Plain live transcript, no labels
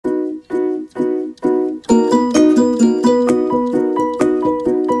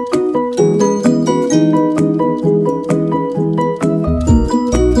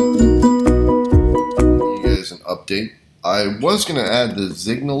update. I was going to add the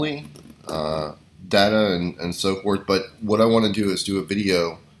Zignally data and so forth, but what I want to do is do a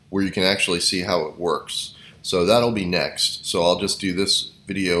video where you can actually see how it works. So that'll be next. So I'll just do this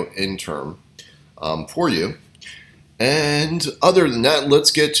video in term for you. And other than that, let's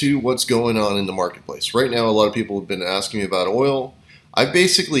get to what's going on in the marketplace. Right now, a lot of people have been asking me about oil. I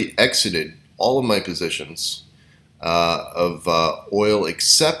basically exited all of my positions of oil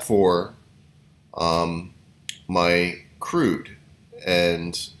except for my crude.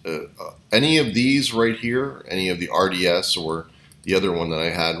 And any of these right here, any of the RDS or the other one that I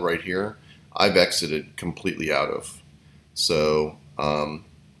had right here, I've exited completely out of. So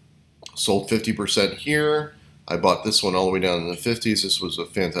sold 50% here. I bought this one all the way down in the 50s. This was a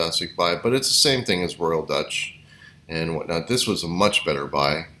fantastic buy, but it's the same thing as Royal Dutch and whatnot. This was a much better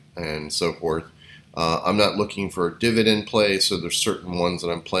buy and so forth. I'm not looking for a dividend play, so there's certain ones that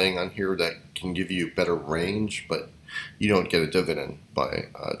I'm playing on here that can give you better range, but you don't get a dividend by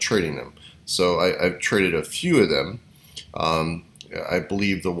trading them. So I've traded a few of them. I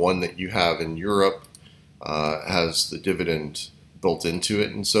believe the one that you have in Europe has the dividend built into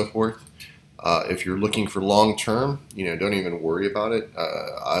it and so forth. If you're looking for long term, don't even worry about it.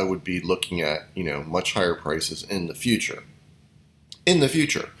 I would be looking at, much higher prices in the future. In the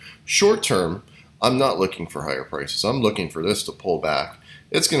future. Short term, I'm not looking for higher prices. I'm looking for this to pull back.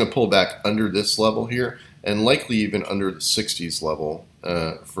 It's going to pull back under this level here and likely even under the 60s level,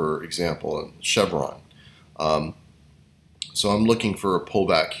 for example, in Chevron. So I'm looking for a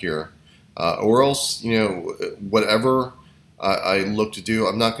pullback here. Or else, whatever I look to do,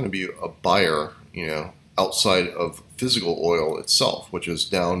 I'm not going to be a buyer, outside of physical oil itself, which is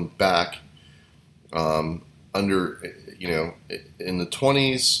down back under, in the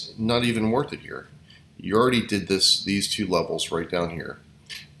 20s, not even worth it here. You already did these two levels right down here.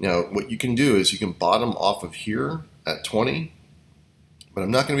 Now, what you can do is you can bottom off of here at 20, but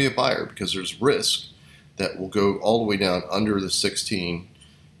I'm not going to be a buyer because there's risk that will go all the way down under the 16,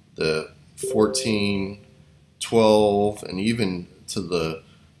 the 14, 12, and even to the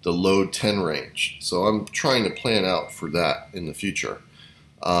low 10 range. So I'm trying to plan out for that in the future.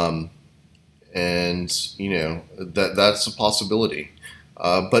 That's a possibility.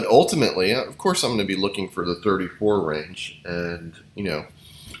 But ultimately, of course, I'm going to be looking for the 34 range, and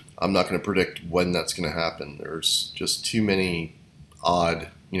I'm not going to predict when that's going to happen. There's just too many odd,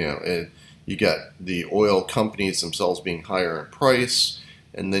 you got the oil companies themselves being higher in price,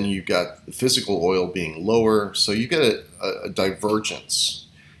 and then you've got the physical oil being lower, so you get a divergence.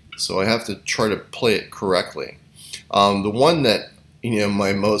 So I have to try to play it correctly. The one that,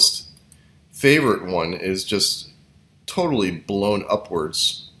 my most favorite one is just totally blown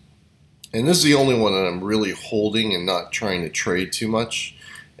upwards. And this is the only one that I'm really holding and not trying to trade too much,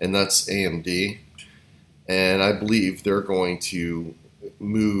 and that's AMD. And I believe they're going to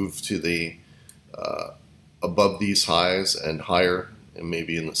move to the above these highs and higher, and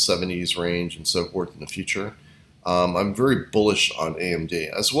maybe in the 70s range and so forth in the future. I'm very bullish on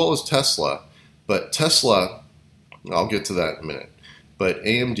AMD as well as Tesla, but Tesla, I'll get to that in a minute. But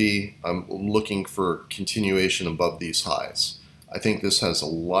AMD, I'm looking for continuation above these highs. I think this has a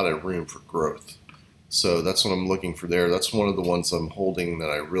lot of room for growth. So that's what I'm looking for there. That's one of the ones I'm holding that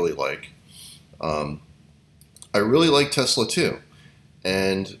I really like. I really like Tesla too.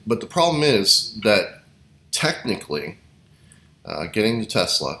 But the problem is that technically, getting to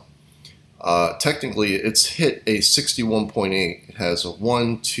Tesla, technically it's hit a 61.8. It has a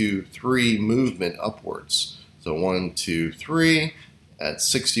 1, 2, 3 movement upwards. So 1, 2, 3 at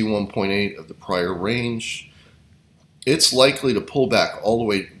 61.8 of the prior range. It's likely to pull back all the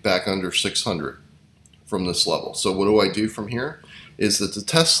way back under 600 from this level. So what do I do from here? Is that the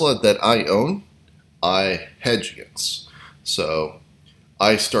Tesla that I own, I hedge against. So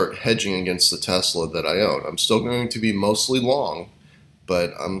I start hedging against the Tesla that I own. I'm still going to be mostly long,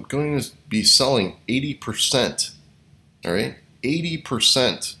 but I'm going to be selling 80%, all right?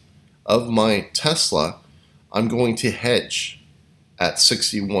 80% of my Tesla, I'm going to hedge at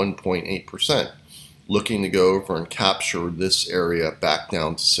 61.8%, looking to go over and capture this area back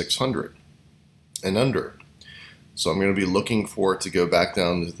down to 600 and under. So I'm going to be looking for it to go back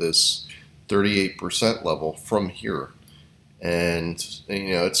down to this 38% level from here. And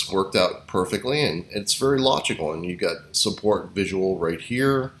it's worked out perfectly, and it's very logical. And you've got support visual right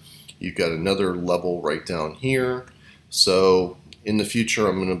here. You've got another level right down here. So in the future,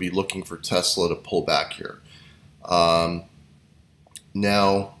 I'm going to be looking for Tesla to pull back here.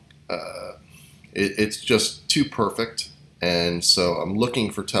 It's just too perfect, and so I'm looking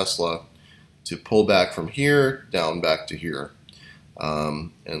for Tesla to pull back from here down back to here,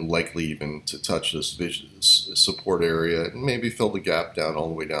 and likely even to touch this support area and maybe fill the gap down all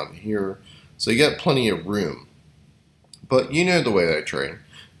the way down here. So you got plenty of room. But you know the way I trade.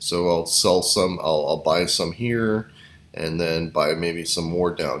 So I'll sell some, I'll buy some here, and then buy maybe some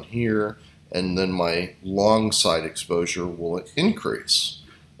more down here, and then my long side exposure will increase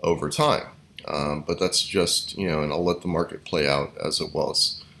over time. But that's just, and I'll let the market play out as it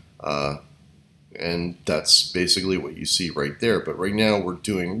was. And that's basically what you see right there. But right now we're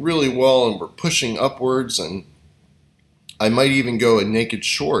doing really well and we're pushing upwards, and I might even go a naked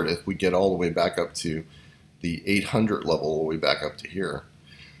short if we get all the way back up to the 800 level, all the way back up to here.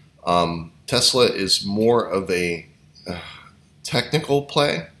 Tesla is more of a technical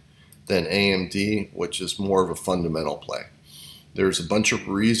play than AMD, which is more of a fundamental play. There's a bunch of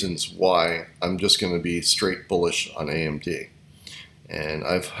reasons why I'm just going to be straight bullish on AMD. And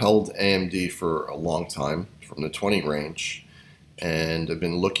I've held AMD for a long time from the 20 range, and I've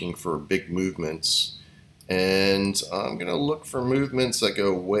been looking for big movements, and I'm going to look for movements that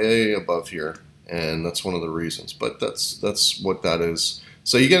go way above here, and that's one of the reasons. But that's what that is.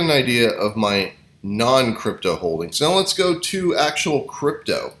 So you get an idea of my non-crypto holdings. Now let's go to actual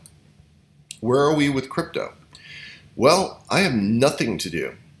crypto. Where are we with crypto? Well, I have nothing to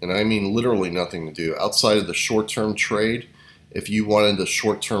do, and I mean literally nothing to do outside of the short-term trade. If you wanted the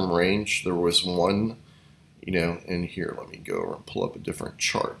short-term range, there was one, in here. Let me go over and pull up a different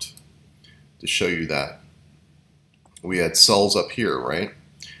chart to show you that. We had sells up here, right?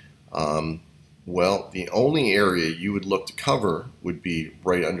 Well, the only area you would look to cover would be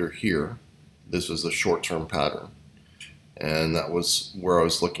right under here. This was the short-term pattern. And that was where I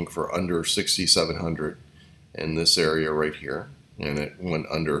was looking for under 6,700 in this area right here. And it went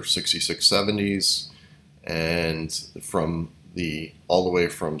under 6670s, and from all the way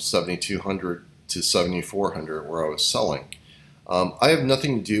from 7,200 to 7,400 where I was selling. I have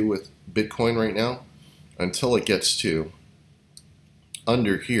nothing to do with Bitcoin right now until it gets to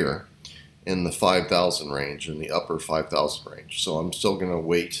under here in the 5,000 range, in the upper 5,000 range. So I'm still going to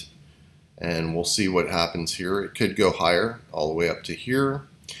wait, and we'll see what happens here. It could go higher all the way up to here,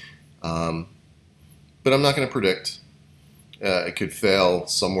 but I'm not going to predict. It could fail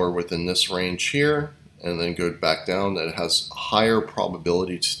somewhere within this range here and then go back down. That it has a higher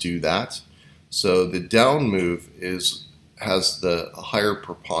probability to do that. So the down move has the higher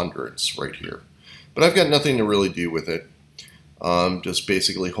preponderance right here. But I've got nothing to really do with it. Just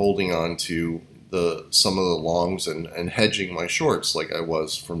basically holding on to some of the longs and hedging my shorts like I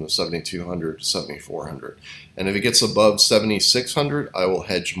was from the 7,200 to 7,400. And if it gets above 7,600, I will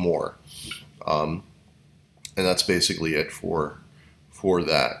hedge more. And that's basically it for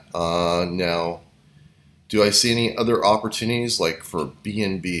that. Now, do I see any other opportunities like for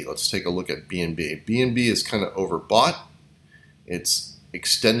BNB? Let's take a look at BNB. BNB is kind of overbought. It's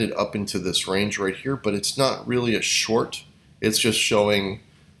extended up into this range right here, but it's not really a short. It's just showing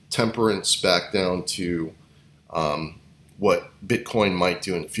temperance back down to what Bitcoin might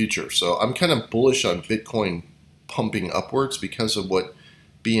do in the future. So I'm kind of bullish on Bitcoin pumping upwards because of what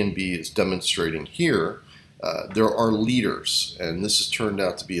BNB is demonstrating here. There are leaders, and this has turned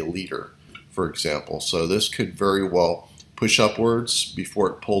out to be a leader, for example. So this could very well push upwards before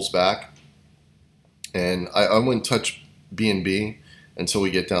it pulls back. And I wouldn't touch BNB until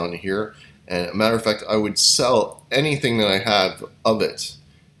we get down to here. And a matter of fact, I would sell anything that I have of it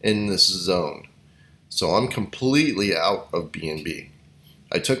in this zone. So I'm completely out of BNB.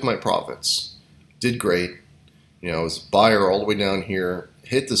 I took my profits, did great. I was a buyer all the way down here,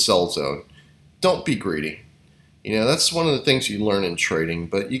 hit the sell zone. Don't be greedy. That's one of the things you learn in trading,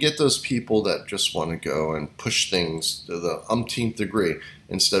 but you get those people that just want to go and push things to the umpteenth degree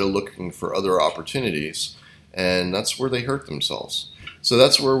instead of looking for other opportunities, and that's where they hurt themselves. So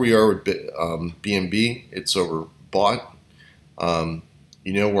that's where we are with BNB. It's overbought.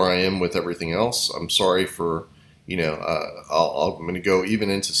 You know where I am with everything else. I'm sorry for, I'm going to go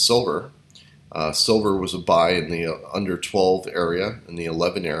even into silver. Silver was a buy in the under 12 area, in the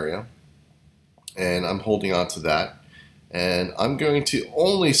 11 area. And I'm holding on to that. And I'm going to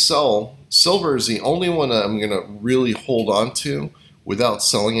only sell, silver is the only one that I'm going to really hold on to without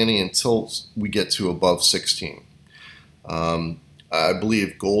selling any until we get to above 16. I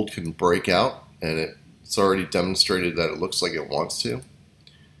believe gold can break out, and it's already demonstrated that it looks like it wants to.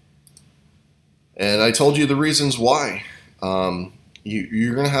 And I told you the reasons why.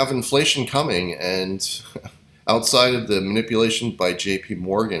 You're going to have inflation coming, and outside of the manipulation by JP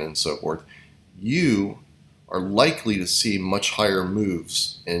Morgan and so forth, you are likely to see much higher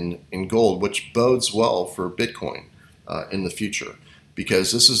moves in gold, which bodes well for Bitcoin in the future,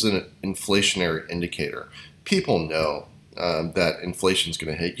 because this is an inflationary indicator. People know that inflation is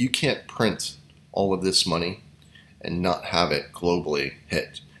going to hit. You can't print all of this money and not have it globally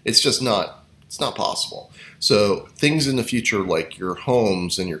hit. It's just not, it's not possible. So things in the future like your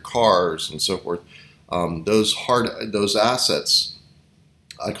homes and your cars and so forth, those assets,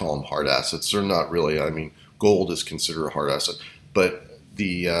 I call them hard assets. They're not really. I mean, gold is considered a hard asset, but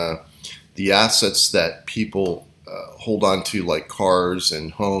the assets that people hold on to, like cars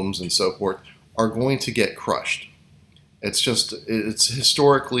and homes and so forth, are going to get crushed. It's just, it's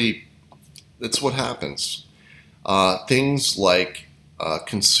historically, it's what happens. Things like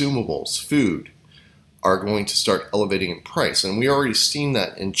consumables, food, are going to start elevating in price. And we already seen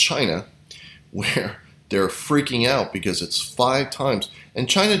that in China, where they're freaking out because it's 5 times. And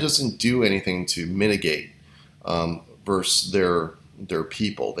China doesn't do anything to mitigate versus their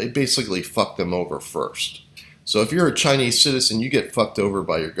people. They basically fuck them over first. So if you're a Chinese citizen, you get fucked over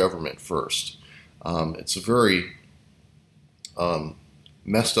by your government first. It's a very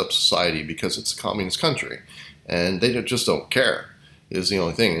messed up society because it's a communist country, and they just don't care, is the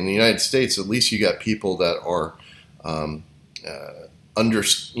only thing. In the United States, at least you got people that are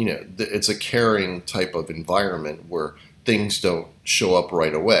it's a caring type of environment where things don't show up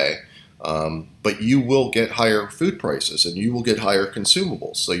right away. But you will get higher food prices and you will get higher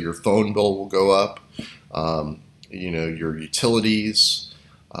consumables. So your phone bill will go up, your utilities,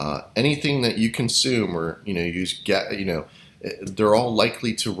 anything that you consume or, they're all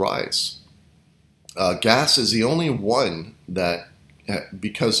likely to rise. Gas is the only one that,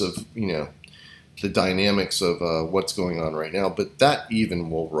 because of, the dynamics of what's going on right now, but that even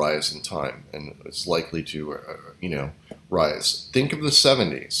will rise in time and it's likely to, rise. Think of the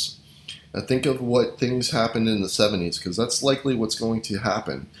 70s. Now think of what things happened in the 70s, because that's likely what's going to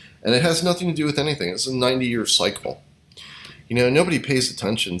happen. And it has nothing to do with anything. It's a 90-year cycle. Nobody pays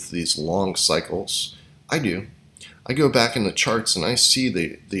attention to these long cycles. I do. I go back in the charts and I see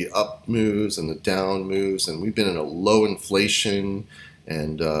the up moves and the down moves, and we've been in a low inflation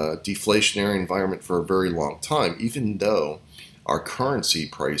and deflationary environment for a very long time, even though our currency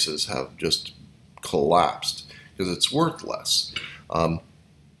prices have just collapsed because it's worth less.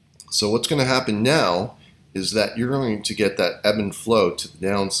 So what's going to happen now is that you're going to get that ebb and flow to the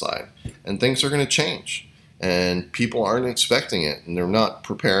downside, and things are going to change. And people aren't expecting it, and they're not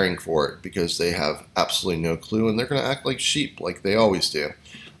preparing for it because they have absolutely no clue, and they're going to act like sheep like they always do.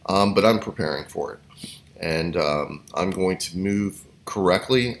 But I'm preparing for it, and I'm going to move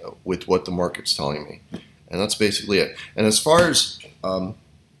correctly with what the market's telling me. And that's basically it. And as far as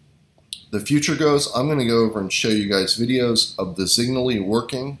the future goes, I'm going to go over and show you guys videos of the Zignally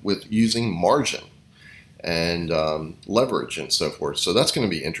working with using margin and leverage and so forth. So that's going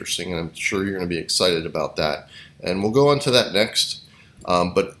to be interesting, and I'm sure you're going to be excited about that. And we'll go on to that next.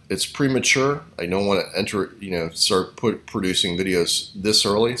 But it's premature. I don't want to start producing videos this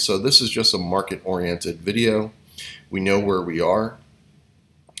early. So this is just a market-oriented video. We know where we are.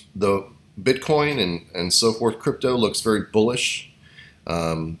 The Bitcoin and so forth, crypto looks very bullish.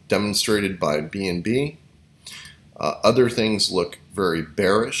 Demonstrated by BNB. Other things look very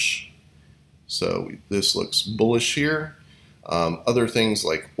bearish. So this looks bullish here. Other things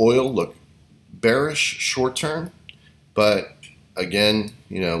like oil look bearish short term, but again,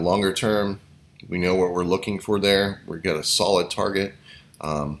 longer term, we know what we're looking for there. We've got a solid target.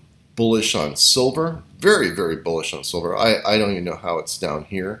 Bullish on silver, very, very bullish on silver. I don't even know how it's down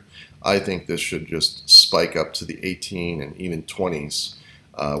here. I think this should just spike up to the 18 and even 20s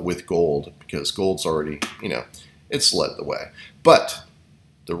with gold, because gold's already, it's led the way. But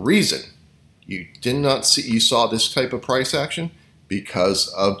the reason you saw this type of price action because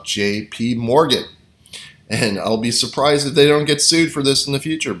of JP Morgan. And I'll be surprised if they don't get sued for this in the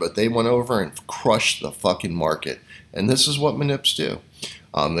future, but they went over and crushed the fucking market. And this is what manips do.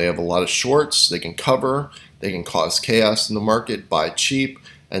 They have a lot of shorts, they can cover, they can cause chaos in the market, buy cheap,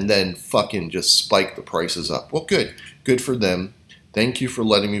 and then fucking just spike the prices up. Well, good for them. Thank you for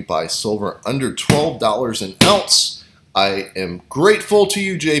letting me buy silver under $12 an ounce. I am grateful to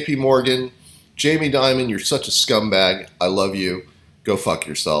you, JP Morgan. Jamie Dimon, you're such a scumbag. I love you. Go fuck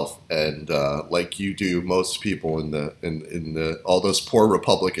yourself. And like you do most people in the all those poor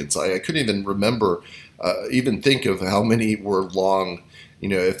Republicans. I couldn't even remember, even think of how many were long,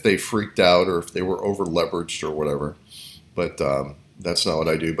 if they freaked out or if they were over leveraged or whatever. But that's not what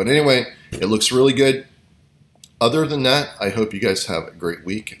I do. But anyway, it looks really good. Other than that, I hope you guys have a great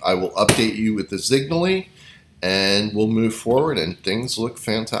week. I will update you with the Zignally, and we'll move forward, and things look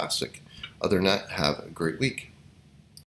fantastic. Other than that, have a great week.